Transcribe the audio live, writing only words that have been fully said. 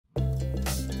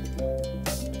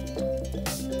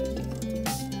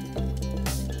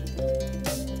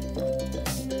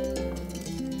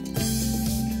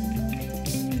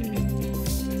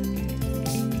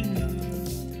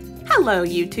Hello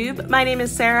YouTube, my name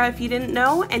is Sarah if you didn't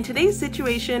know, and today's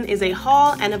situation is a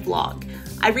haul and a vlog.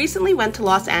 I recently went to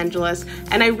Los Angeles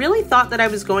and I really thought that I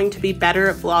was going to be better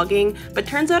at vlogging, but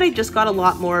turns out I just got a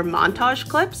lot more montage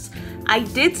clips. I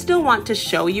did still want to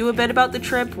show you a bit about the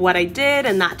trip, what I did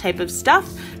and that type of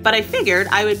stuff, but I figured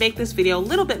I would make this video a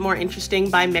little bit more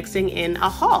interesting by mixing in a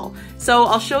haul. So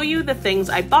I'll show you the things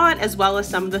I bought as well as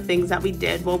some of the things that we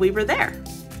did while we were there.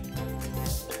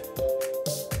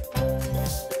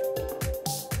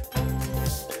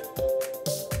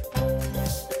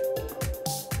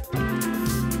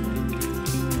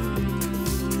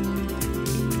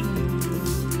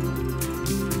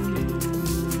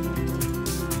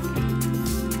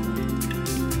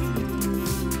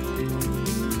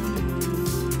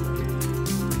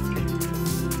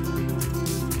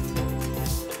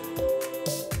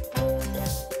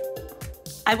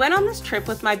 I went on this trip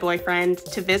with my boyfriend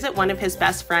to visit one of his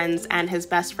best friends and his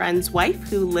best friend's wife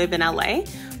who live in LA.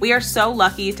 We are so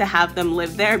lucky to have them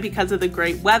live there because of the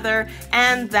great weather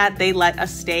and that they let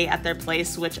us stay at their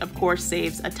place, which of course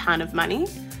saves a ton of money.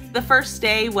 The first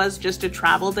day was just a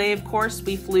travel day, of course.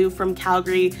 We flew from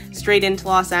Calgary straight into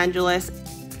Los Angeles.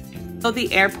 So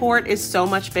the airport is so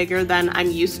much bigger than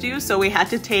I'm used to, so we had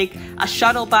to take a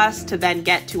shuttle bus to then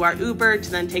get to our Uber,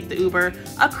 to then take the Uber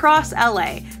across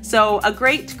LA. So a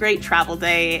great travel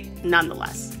day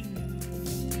nonetheless.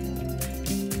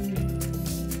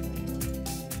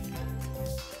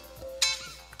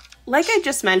 Like I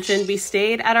just mentioned, we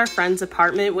stayed at our friend's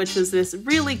apartment, which was this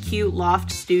really cute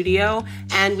loft studio,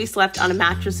 and we slept on a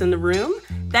mattress in the room.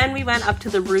 Then we went up to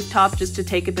the rooftop just to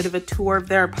take a bit of a tour of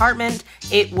their apartment.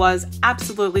 It was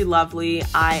absolutely lovely.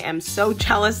 I am so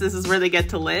jealous this is where they get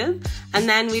to live. And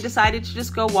then we decided to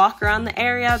just go walk around the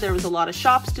area. There was a lot of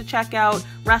shops to check out,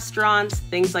 restaurants,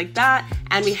 things like that.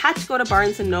 And we had to go to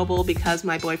Barnes & Noble because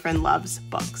my boyfriend loves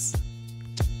books.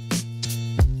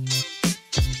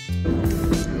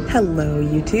 Hello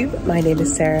YouTube, my name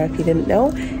is Sarah if you didn't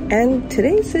know, and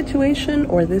today's situation,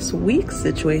 or this week's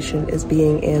situation, is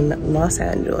being in Los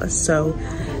Angeles. So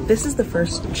this is the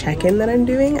first check-in that I'm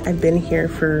doing. I've been here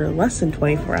for less than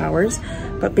 24 hours,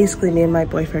 but basically me and my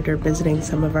boyfriend are visiting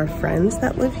some of our friends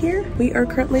that live here. We are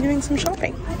currently doing some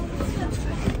shopping.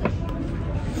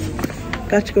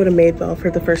 Got to go to Madewell for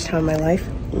the first time in my life,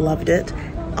 loved it.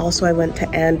 Also, I went to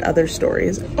And Other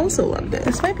Stories, also loved it.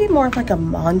 This might be more of like a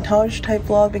montage type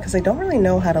vlog because I don't really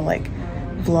know how to like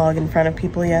vlog in front of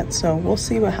people yet, so we'll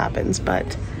see what happens.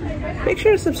 But make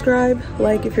sure to subscribe,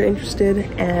 like if you're interested,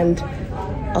 and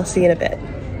I'll see you in a bit.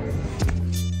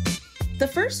 The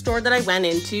first store that I went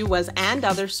into was And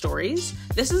Other Stories.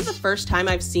 This is the first time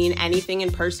I've seen anything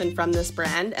in person from this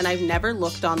brand, and I've never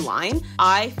looked online.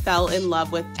 I fell in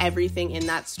love with everything in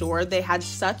that store. They had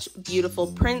such beautiful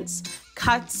prints,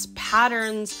 cuts,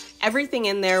 patterns. Everything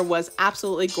in there was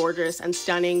absolutely gorgeous and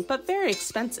stunning, but very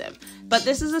expensive. But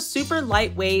this is a super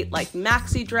lightweight, like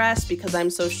maxi dress because I'm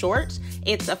so short.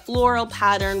 It's a floral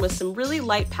pattern with some really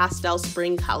light pastel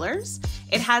spring colors.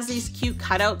 It has these cute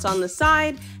cutouts on the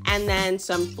side and then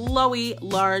some flowy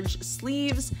large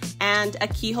sleeves and a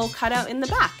keyhole cutout in the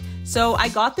back. So I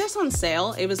got this on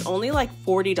sale. It was only like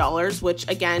 $40, which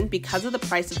again, because of the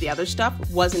price of the other stuff,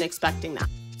 wasn't expecting that.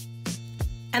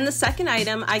 And the second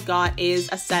item I got is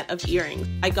a set of earrings.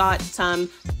 I got some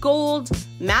gold,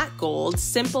 matte gold,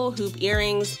 simple hoop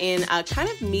earrings in a kind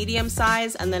of medium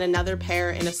size and then another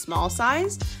pair in a small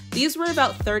size. These were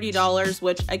about $30,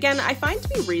 which again, I find to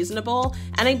be reasonable.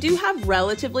 And I do have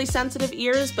relatively sensitive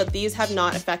ears, but these have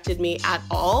not affected me at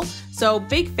all. So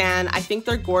big fan, I think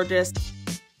they're gorgeous.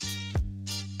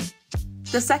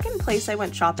 The second place I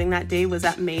went shopping that day was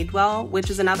at Madewell, which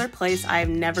is another place I've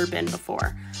never been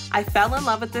before. I fell in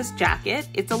love with this jacket.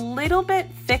 It's a little bit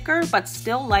thicker, but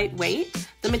still lightweight.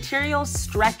 The material's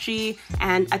stretchy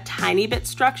and a tiny bit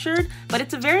structured, but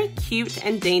it's a very cute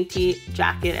and dainty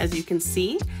jacket, as you can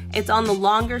see. It's on the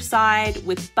longer side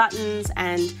with buttons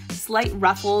and slight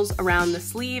ruffles around the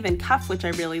sleeve and cuff, which I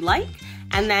really like.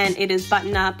 And then it is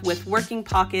buttoned up with working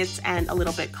pockets and a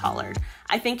little bit collared.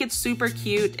 I think it's super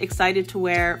cute, excited to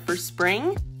wear for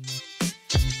spring.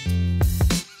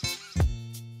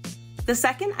 The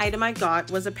second item I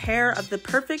got was a pair of the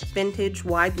perfect vintage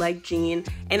wide leg jean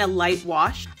in a light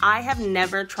wash. I have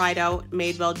never tried out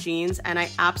Madewell jeans and I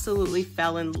absolutely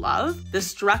fell in love. The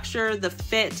structure, the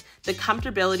fit, the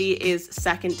comfortability is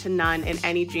second to none in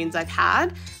any jeans I've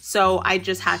had. So I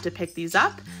just had to pick these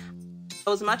up.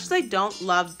 As much as I don't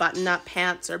love button-up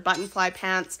pants or button-fly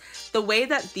pants, the way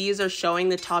that these are showing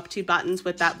the top two buttons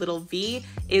with that little V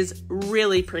is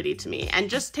really pretty to me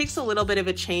and just takes a little bit of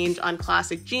a change on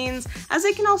classic jeans as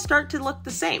they can all start to look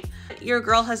the same. Your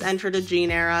girl has entered a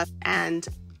jean era and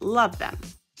love them.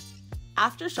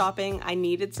 After shopping, I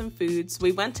needed some food, so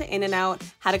we went to In-N-Out,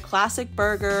 had a classic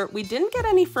burger. We didn't get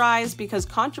any fries because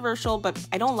controversial, but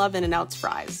I don't love In-N-Out's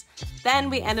fries. Then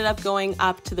we ended up going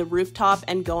up to the rooftop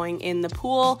and going in the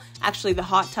pool, actually the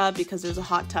hot tub, because there's a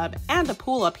hot tub and a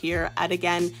pool up here at,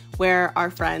 again, where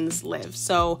our friends live.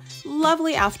 So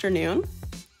lovely afternoon.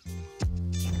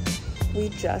 We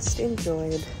just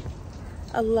enjoyed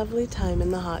a lovely time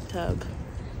in the hot tub.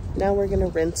 Now we're gonna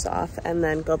rinse off and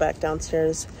then go back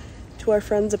downstairs to our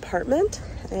friend's apartment,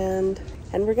 and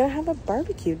we're gonna have a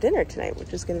barbecue dinner tonight,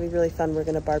 which is gonna be really fun. We're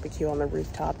gonna barbecue on the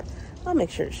rooftop. I'll make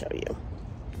sure to show you.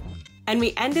 And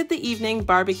we ended the evening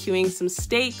barbecuing some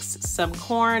steaks, some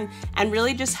corn, and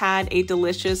really just had a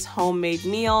delicious homemade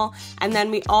meal. And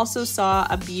then we also saw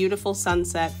a beautiful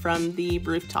sunset from the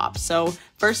rooftop. So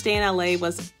first day in LA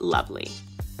was lovely.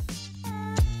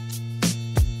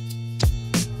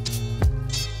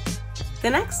 The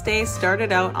next day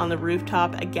started out on the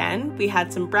rooftop again. We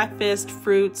had some breakfast,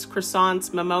 fruits,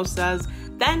 croissants, mimosas.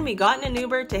 Then we got in an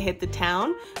Uber to hit the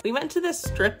town. We went to this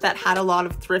strip that had a lot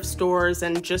of thrift stores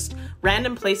and just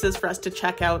random places for us to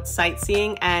check out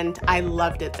sightseeing, and I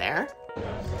loved it there.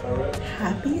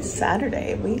 Happy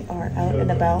Saturday. We are out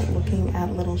and about looking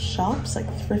at little shops like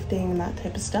thrifting and that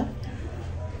type of stuff.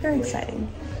 Very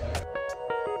exciting.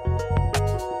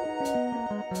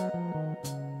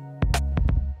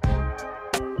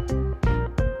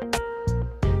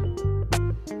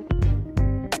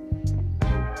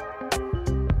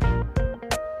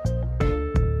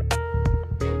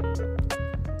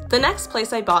 The next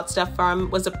place I bought stuff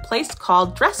from was a place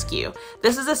called Dressque.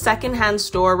 This is a secondhand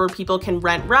store where people can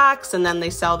rent racks and then they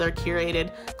sell their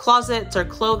curated closets or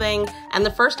clothing. And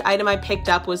the first item I picked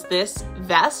up was this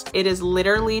vest. It is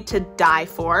literally to die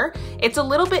for. It's a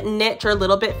little bit niche or a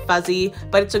little bit fuzzy,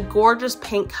 but it's a gorgeous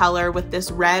pink color with this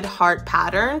red heart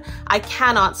pattern. I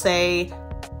cannot say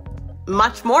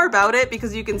much more about it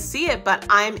because you can see it, but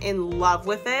I'm in love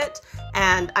with it.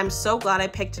 And I'm so glad I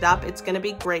picked it up. It's gonna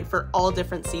be great for all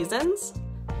different seasons.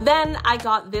 Then I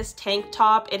got this tank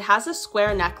top. It has a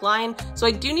square neckline, so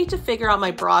I do need to figure out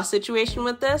my bra situation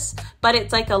with this, but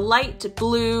it's like a light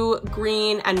blue,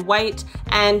 green, and white,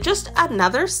 and just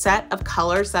another set of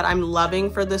colors that I'm loving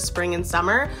for the spring and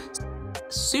summer.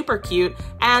 Super cute,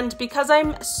 and because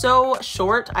I'm so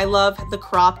short, I love the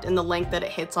cropped and the length that it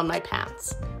hits on my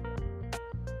pants.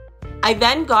 I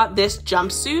then got this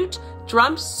jumpsuit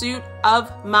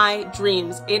of my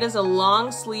dreams. It is a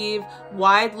long sleeve,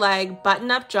 wide leg,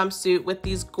 button-up jumpsuit with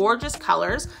these gorgeous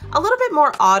colors. A little bit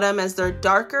more autumn as they're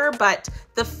darker, but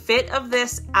the fit of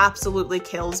this absolutely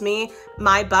kills me.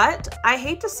 My butt, I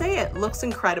hate to say it, looks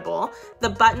incredible.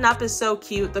 The button-up is so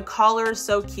cute. The collar is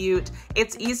so cute.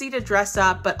 It's easy to dress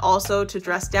up, but also to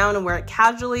dress down and wear it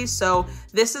casually. So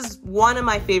this is one of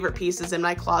my favorite pieces in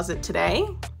my closet today.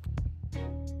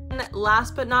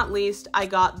 Last but not least, I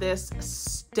got this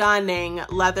stunning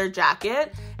leather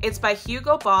jacket. It's by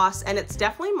Hugo Boss and it's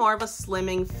definitely more of a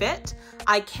slimming fit.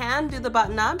 I can do the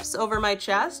button-ups over my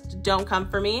chest, don't come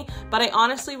for me, but I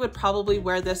honestly would probably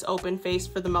wear this open face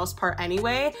for the most part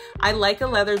anyway. I like a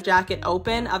leather jacket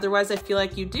open, otherwise I feel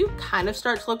like you do kind of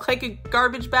start to look like a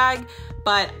garbage bag,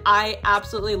 but I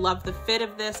absolutely love the fit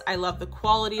of this. I love the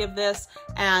quality of this,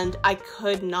 and I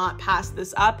could not pass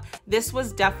this up. This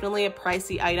was definitely a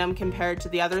pricey item compared to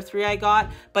the other three I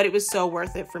got, but it was so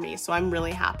worth it for me, so I'm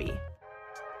really happy.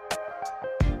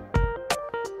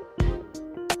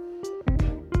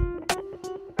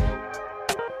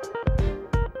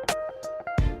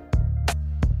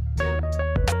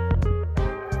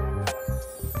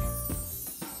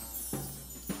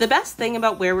 The best thing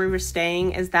about where we were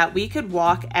staying is that we could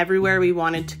walk everywhere we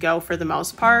wanted to go for the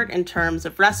most part in terms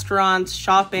of restaurants,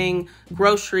 shopping,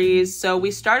 groceries. So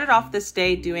we started off this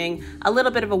day doing a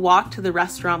little bit of a walk to the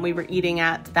restaurant we were eating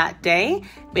at that day.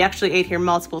 We actually ate here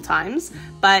multiple times,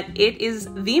 but it is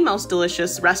the most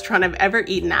delicious restaurant I've ever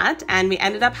eaten at. And we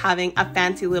ended up having a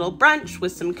fancy little brunch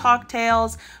with some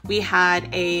cocktails. We had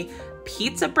a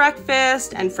pizza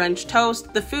breakfast and French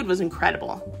toast. The food was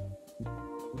incredible.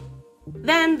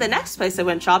 Then the next place I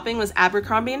went shopping was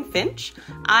Abercrombie and Fitch.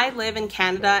 I live in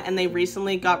Canada and they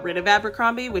recently got rid of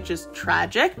Abercrombie, which is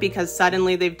tragic because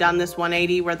suddenly they've done this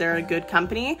 180 where they're a good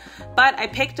company. But I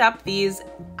picked up these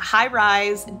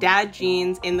high-rise dad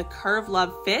jeans in the Curve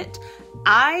Love fit.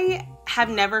 I have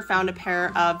never found a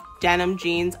pair of denim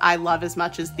jeans I love as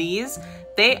much as these.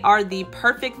 They are the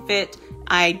perfect fit.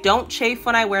 I don't chafe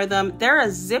when I wear them. They're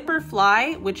a zipper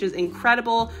fly, which is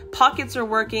incredible. Pockets are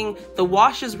working. The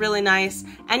wash is really nice.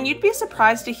 And you'd be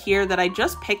surprised to hear that I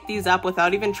just picked these up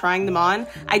without even trying them on.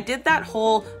 I did that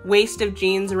whole waist of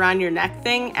jeans around your neck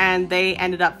thing and they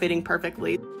ended up fitting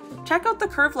perfectly. check out the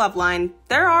Curve Love line.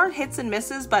 There are hits and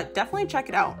misses, but definitely check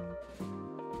it out.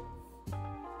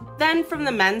 Then from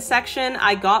the men's section,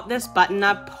 I got this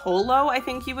button-up polo, I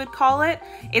think you would call it.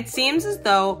 It seems as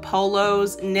though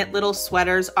polos, knit little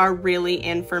sweaters are really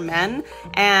in for men.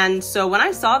 And so when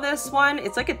I saw this one,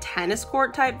 it's like a tennis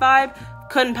court type vibe.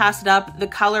 Couldn't pass it up. The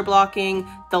color blocking,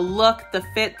 the look, the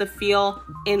fit, the feel,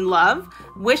 in love.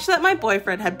 Wish that my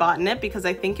boyfriend had bought it because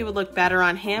I think it would look better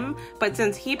on him. But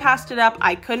since he passed it up,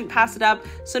 I couldn't pass it up.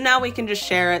 So now we can just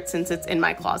share it since it's in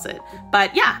my closet.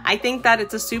 But yeah, I think that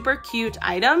it's a super cute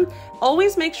item.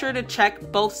 Always make sure to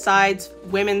check both sides,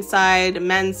 women's side,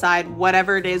 men's side,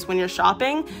 whatever it is when you're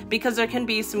shopping, because there can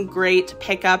be some great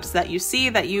pickups that you see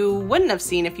that you wouldn't have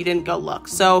seen if you didn't go look.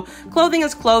 So clothing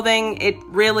is clothing. It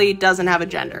really doesn't have a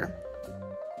gender.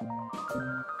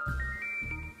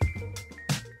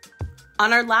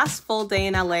 On our last full day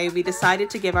in LA, we decided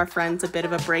to give our friends a bit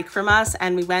of a break from us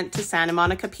and we went to Santa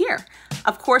Monica Pier.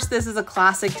 Of course, this is a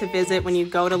classic to visit when you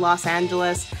go to Los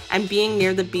Angeles, and being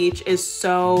near the beach is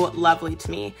so lovely to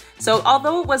me. So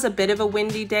although it was a bit of a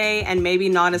windy day and maybe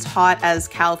not as hot as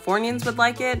Californians would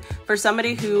like it, for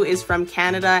somebody who is from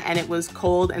Canada and it was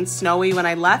cold and snowy when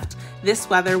I left, this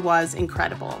weather was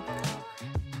incredible.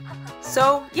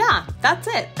 So yeah, that's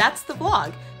it. That's the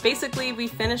vlog. Basically, we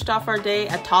finished off our day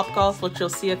at Topgolf, which you'll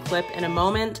see a clip in a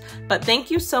moment, but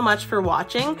thank you so much for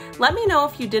watching. Let me know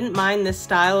if you didn't mind this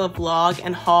style of vlog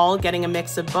and haul, getting a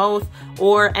mix of both,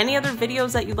 or any other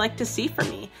videos that you'd like to see from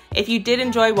me. If you did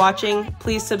enjoy watching,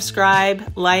 please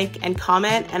subscribe, like, and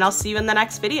comment, and I'll see you in the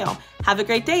next video. Have a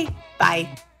great day. Bye.